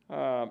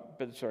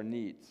 but it's our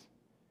needs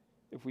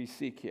if we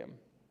seek him.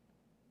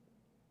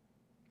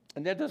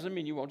 And that doesn't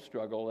mean you won't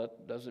struggle.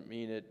 That doesn't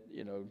mean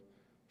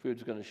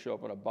food's going to show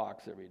up in a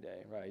box every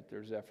day, right?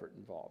 There's effort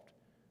involved.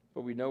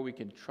 But we know we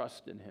can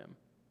trust in him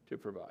to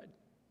provide.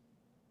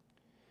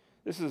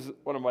 This is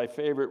one of my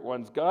favorite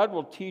ones. God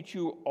will teach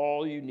you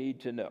all you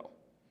need to know.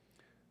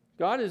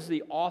 God is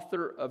the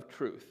author of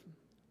truth,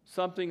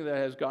 something that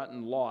has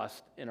gotten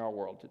lost in our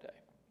world today.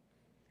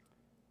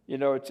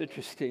 It's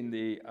interesting.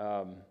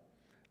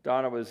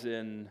 Donna was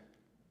in,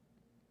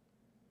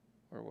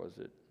 where was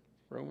it?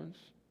 Romans?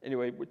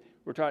 Anyway,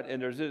 we're talking,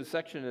 and there's a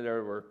section in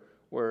there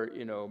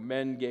where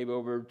men gave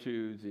over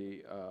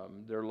to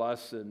their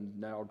lusts and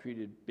now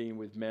treated being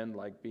with men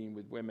like being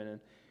with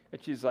women.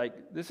 And she's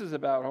like, this is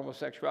about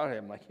homosexuality.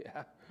 I'm like,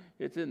 yeah,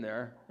 it's in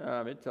there.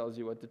 It tells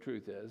you what the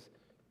truth is.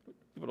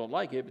 People don't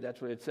like it, but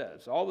that's what it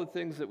says. All the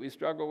things that we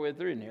struggle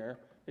with are in here.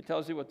 It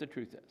tells you what the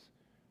truth is.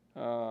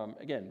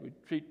 Again, we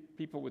treat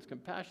people with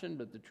compassion,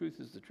 but the truth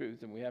is the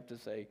truth, and we have to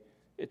say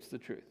it's the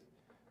truth.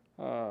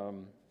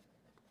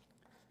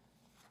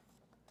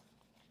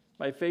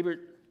 My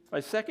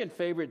second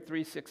favorite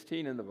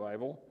 3:16 in the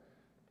Bible,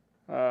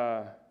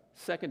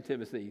 2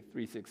 Timothy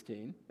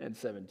 3:16 and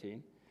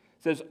 17,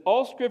 says,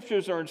 all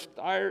scriptures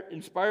are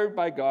inspired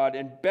by God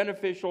and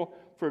beneficial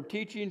for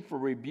teaching, for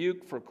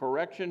rebuke, for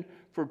correction,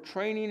 for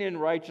training in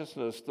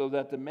righteousness, so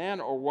that the man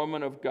or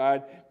woman of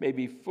God may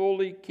be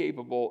fully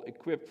capable,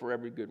 equipped for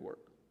every good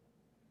work.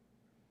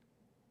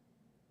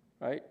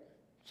 Right?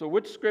 So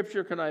which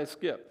scripture can I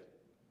skip?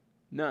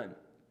 None.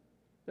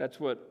 That's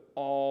what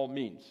all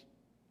means.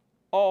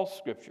 All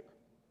scripture.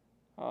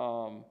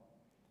 And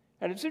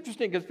it's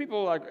interesting because people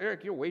are like,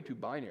 Eric, you're way too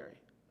binary.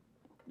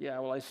 Yeah,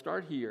 well, I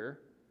start here,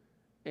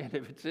 and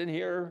if it's in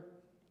here,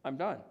 I'm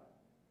done.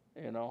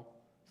 You know,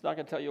 it's not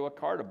going to tell you what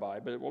car to buy,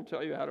 but it will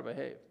tell you how to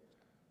behave,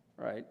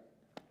 right?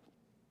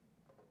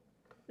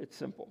 It's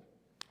simple.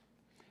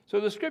 So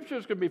the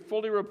scriptures can be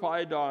fully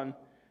relied on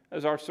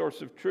as our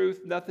source of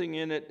truth. Nothing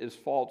in it is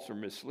false or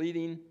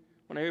misleading.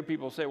 When I hear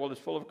people say, well, it's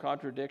full of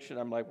contradiction,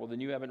 I'm like, well, then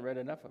you haven't read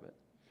enough of it,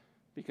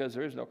 because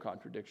there is no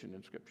contradiction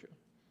in Scripture.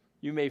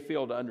 You may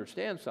fail to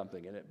understand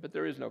something in it, but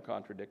there is no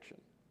contradiction.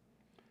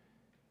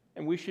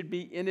 And we should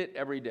be in it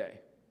every day.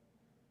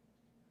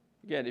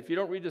 Again, if you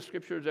don't read the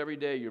Scriptures every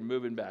day, you're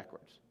moving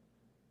backwards.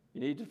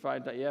 You need to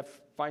find time. You have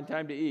to find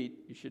time to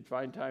eat. You should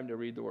find time to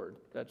read the Word.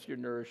 That's your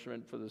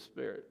nourishment for the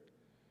Spirit.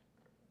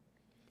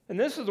 And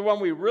this is the one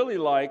we really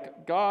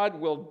like. God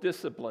will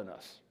discipline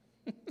us.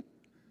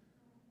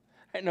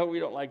 I know we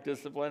don't like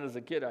discipline. As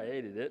a kid, I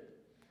hated it.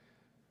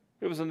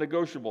 It was a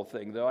negotiable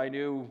thing, though. I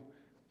knew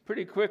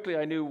pretty quickly,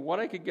 I knew what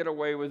I could get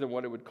away with and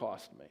what it would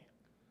cost me.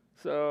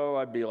 So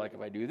I'd be like,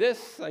 if I do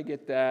this, I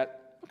get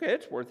that. Okay,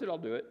 it's worth it. I'll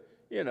do it.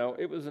 You know,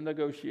 it was a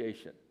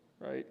negotiation,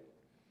 right?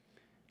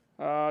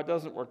 It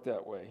doesn't work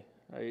that way,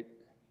 right?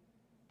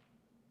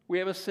 We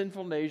have a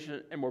sinful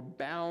nation, and we're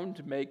bound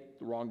to make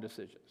the wrong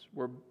decisions.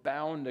 We're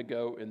bound to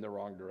go in the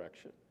wrong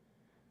direction.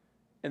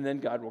 And then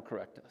God will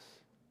correct us.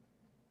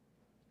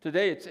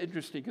 Today, it's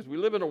interesting because we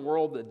live in a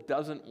world that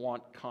doesn't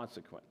want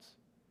consequence.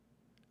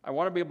 I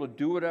want to be able to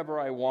do whatever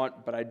I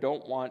want, but I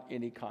don't want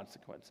any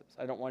consequences.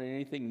 I don't want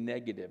anything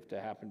negative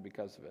to happen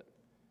because of it.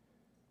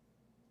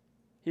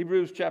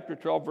 Hebrews chapter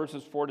 12,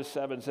 verses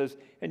 4-7 says,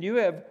 "And you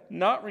have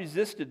not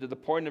resisted to the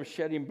point of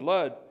shedding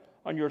blood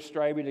on your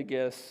striving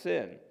against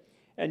sin.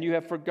 And you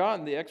have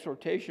forgotten the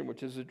exhortation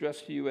which is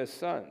addressed to you as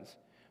sons.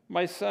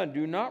 My son,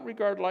 do not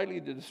regard lightly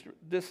the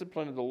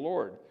discipline of the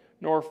Lord,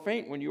 nor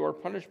faint when you are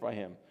punished by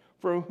him.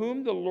 For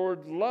whom the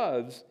Lord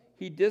loves,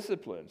 he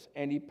disciplines,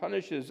 and he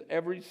punishes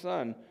every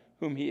son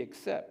whom he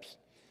accepts.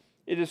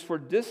 It is for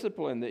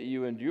discipline that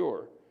you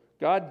endure.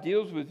 God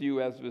deals with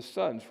you as with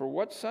sons. For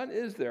what son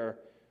is there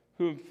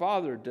whom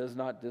father does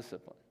not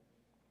discipline?"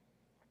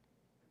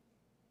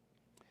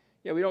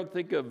 Yeah, we don't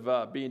think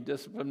of being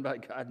disciplined by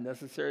God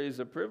necessarily as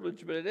a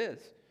privilege, but it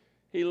is.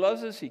 He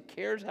loves us. He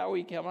cares how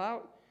we come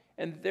out,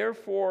 and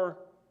therefore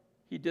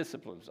he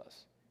disciplines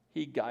us.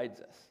 He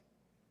guides us.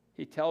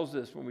 He tells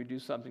us when we do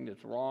something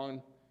that's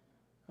wrong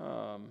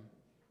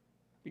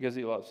because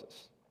he loves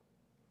us.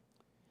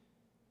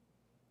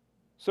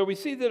 So we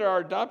see that our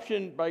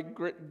adoption by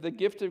the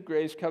gift of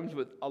grace comes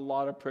with a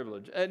lot of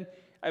privilege. And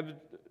I'm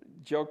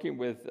joking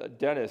with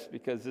Dennis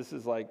because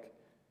it's like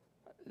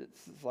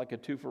a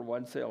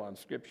 2-for-1 sale on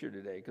Scripture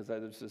today because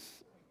there's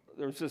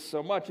just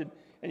so much. And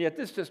yet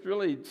this just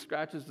really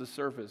scratches the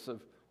surface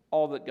of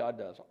all that God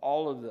does,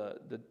 all of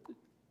the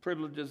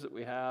privileges that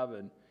we have,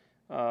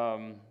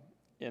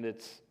 and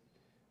it's,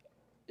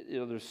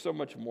 there's so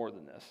much more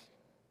than this.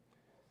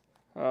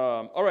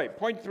 All right,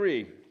 point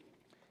 3.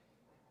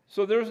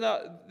 So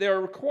there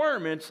are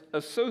requirements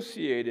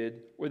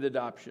associated with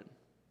adoption.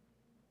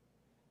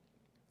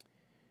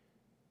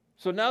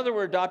 So now that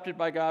we're adopted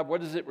by God,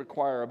 what does it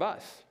require of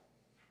us?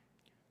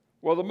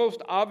 Well, the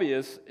most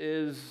obvious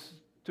is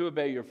to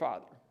obey your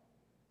father.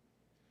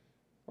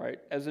 Right?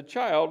 As a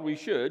child, we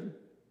should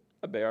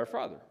obey our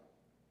father.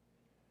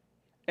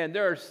 And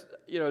there's,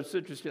 it's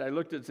interesting. I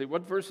looked and said,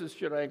 what verses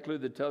should I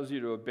include that tells you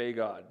to obey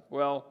God?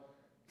 Well,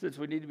 since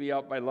we need to be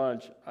out by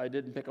lunch, I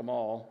didn't pick them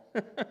all.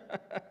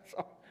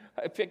 So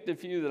I picked a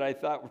few that I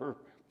thought were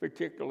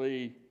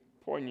particularly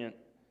poignant.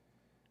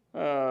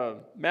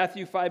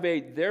 Matthew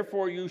 5:8,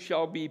 "Therefore you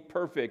shall be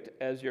perfect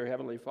as your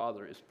heavenly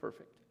Father is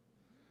perfect."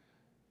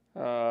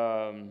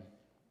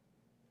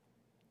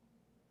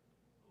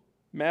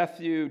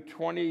 Matthew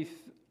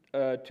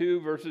 22,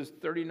 verses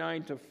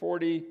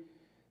 39-40,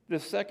 "The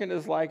second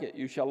is like it.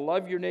 You shall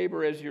love your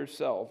neighbor as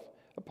yourself.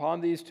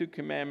 Upon these 2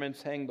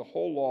 commandments hang the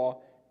whole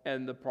law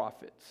and the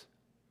prophets."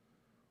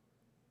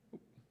 There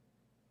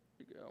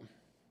you go.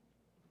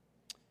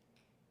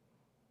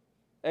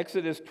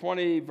 Exodus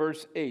 20,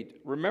 verse 8,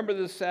 "Remember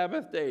the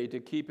Sabbath day to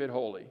keep it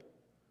holy."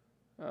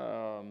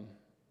 And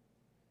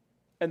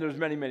there's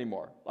many, many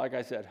more. Like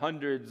I said,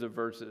 hundreds of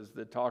verses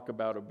that talk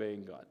about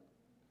obeying God.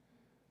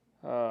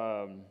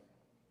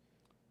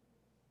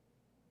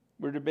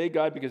 We're to obey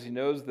God because he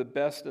knows the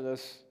best in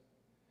us.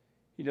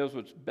 He knows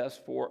what's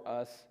best for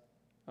us.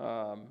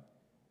 And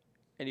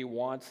he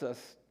wants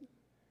us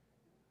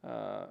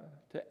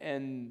to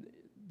end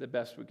the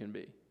best we can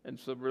be. And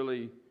so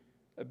really,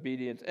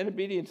 obedience. And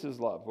obedience is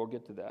love. We'll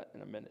get to that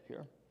in a minute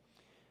here.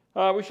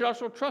 We should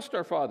also trust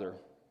our Father.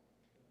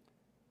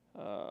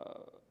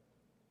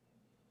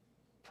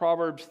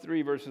 Proverbs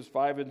 3, verses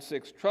 5 and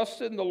 6.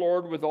 "Trust in the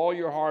Lord with all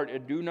your heart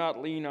and do not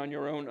lean on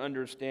your own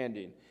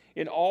understanding.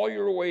 In all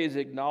your ways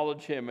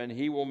acknowledge him and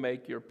he will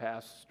make your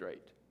paths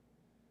straight."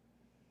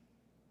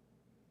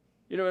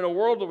 You know, in a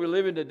world that we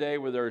live in today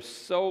where there's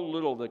so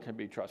little that can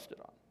be trusted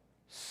on,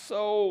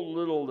 so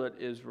little that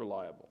is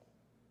reliable,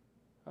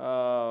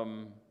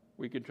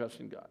 we can trust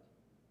in God.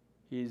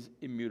 He's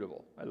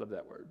immutable. I love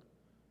that word.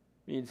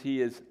 It means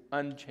he is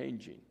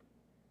unchanging.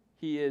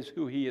 He is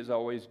who he has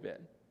always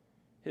been.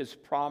 His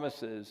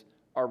promises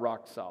are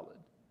rock solid.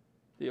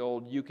 The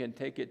old, you can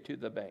take it to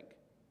the bank,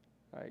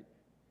 right?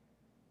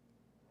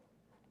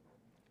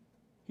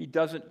 He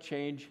doesn't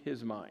change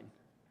his mind.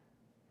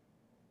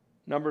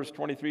 Numbers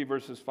 23,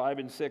 verses 5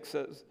 and 6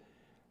 says,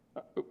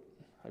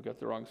 I've got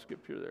the wrong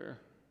scripture there.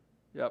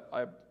 Yep,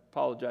 I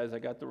apologize. I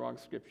got the wrong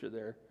scripture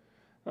there.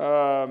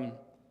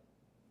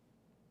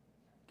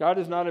 God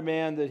is not a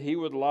man that he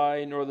would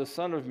lie, nor the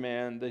son of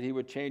man that he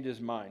would change his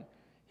mind.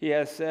 He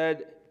has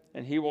said,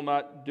 and he will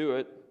not do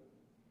it,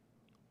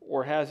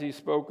 or has he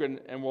spoken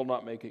and will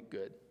not make it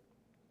good?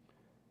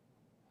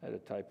 I had a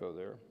typo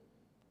there.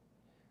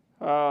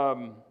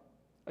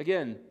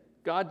 Again,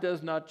 God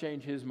does not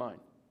change his mind.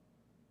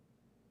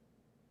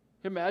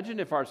 Imagine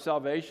if our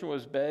salvation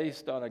was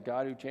based on a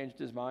God who changed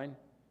his mind.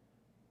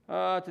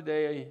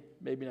 Today,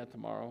 maybe not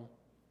tomorrow.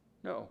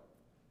 No.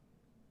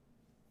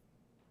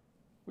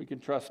 We can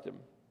trust him.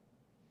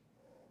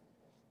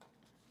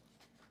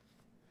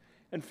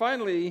 And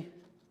finally,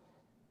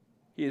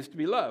 he is to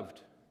be loved.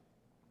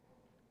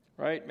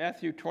 Right?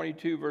 Matthew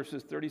 22,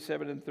 verses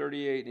 37 and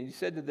 38. And he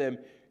said to them,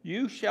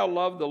 you shall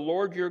love the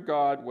Lord your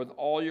God with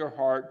all your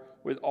heart,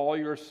 with all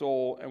your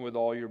soul, and with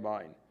all your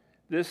mind.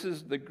 This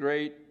is the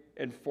great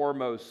and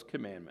foremost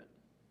commandment.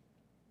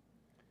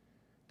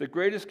 The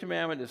greatest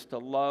commandment is to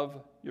love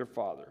your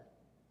Father.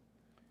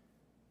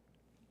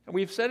 And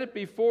we've said it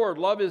before,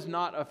 love is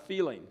not a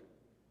feeling.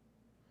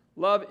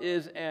 Love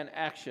is an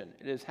action.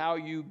 It is how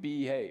you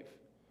behave,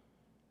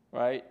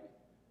 right?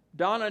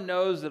 Donna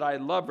knows that I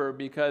love her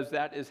because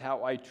that is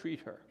how I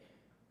treat her.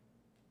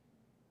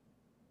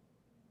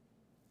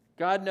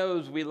 God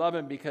knows we love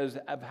him because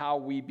of how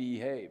we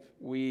behave.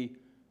 We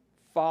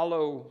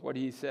follow what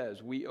he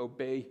says. We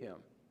obey him.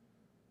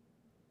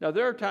 Now,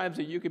 there are times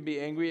that you can be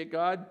angry at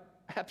God.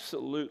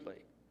 Absolutely.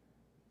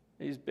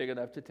 He's big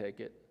enough to take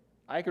it.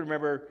 I can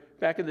remember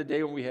back in the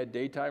day when we had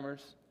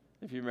daytimers,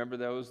 if you remember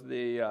those,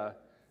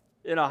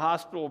 in a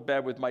hospital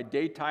bed with my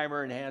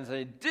daytimer in hand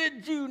saying,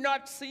 did you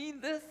not see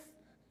this?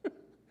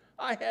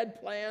 I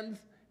had plans,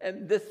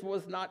 and this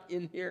was not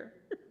in here.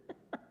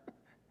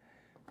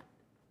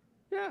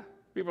 Yeah.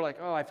 People are like,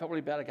 oh, I felt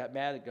really bad. I got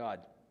mad at God.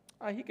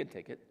 He can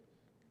take it.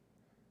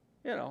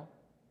 You know.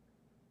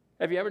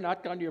 Have you ever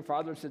not gone to your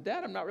father and said,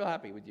 Dad, I'm not real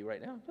happy with you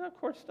right now? No, of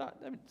course not.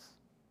 I mean,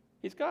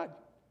 he's God.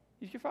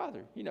 He's your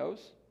father. He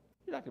knows.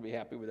 You're not going to be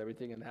happy with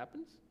everything that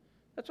happens.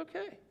 That's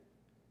okay.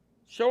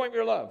 Show him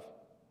your love.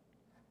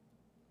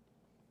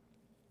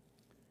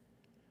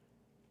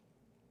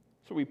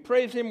 So we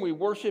praise him. We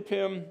worship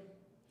him.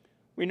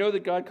 We know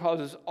that God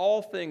causes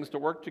all things to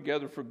work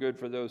together for good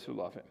for those who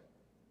love him.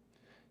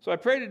 So I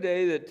pray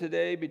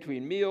today,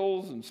 between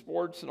meals and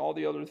sports and all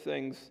the other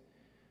things,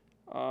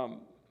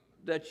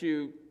 that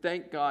you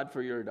thank God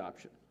for your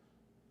adoption.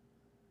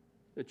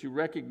 That you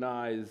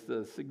recognize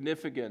the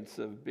significance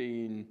of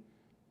being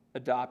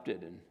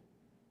adopted and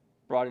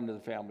brought into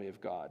the family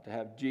of God. To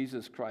have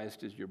Jesus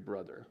Christ as your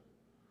brother.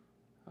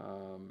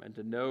 And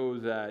to know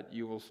that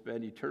you will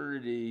spend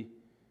eternity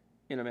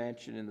in a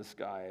mansion in the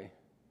sky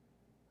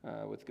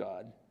with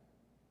God.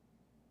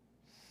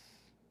 It's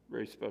a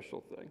very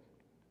special thing.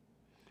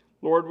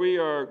 Lord, we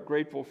are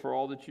grateful for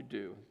all that you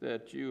do,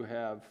 that you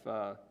have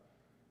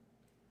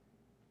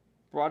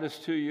brought us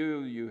to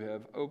you, you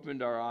have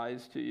opened our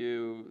eyes to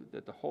you,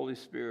 that the Holy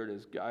Spirit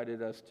has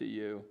guided us to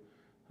you,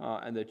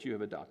 and that you have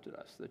adopted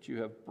us, that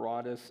you have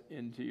brought us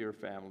into your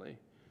family,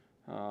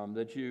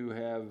 that you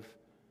have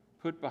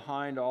put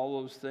behind all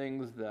those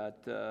things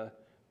that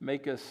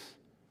make us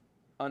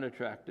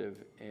unattractive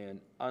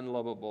and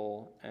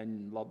unlovable,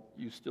 and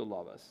you still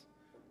love us.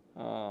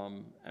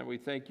 And we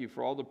thank you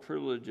for all the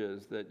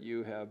privileges that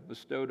you have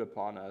bestowed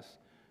upon us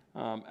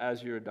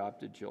as your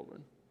adopted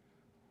children.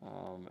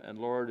 And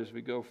Lord, as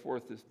we go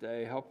forth this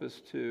day, help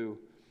us to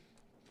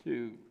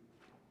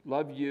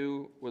love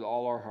you with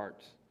all our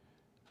hearts,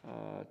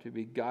 to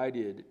be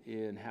guided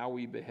in how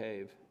we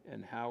behave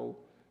and how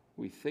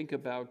we think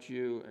about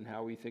you and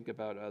how we think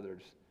about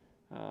others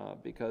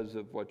because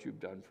of what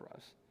you've done for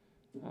us.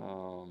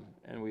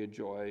 And we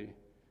enjoy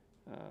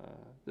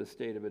the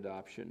state of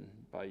adoption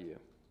by you.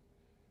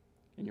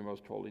 In your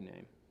most holy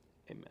name,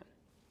 amen.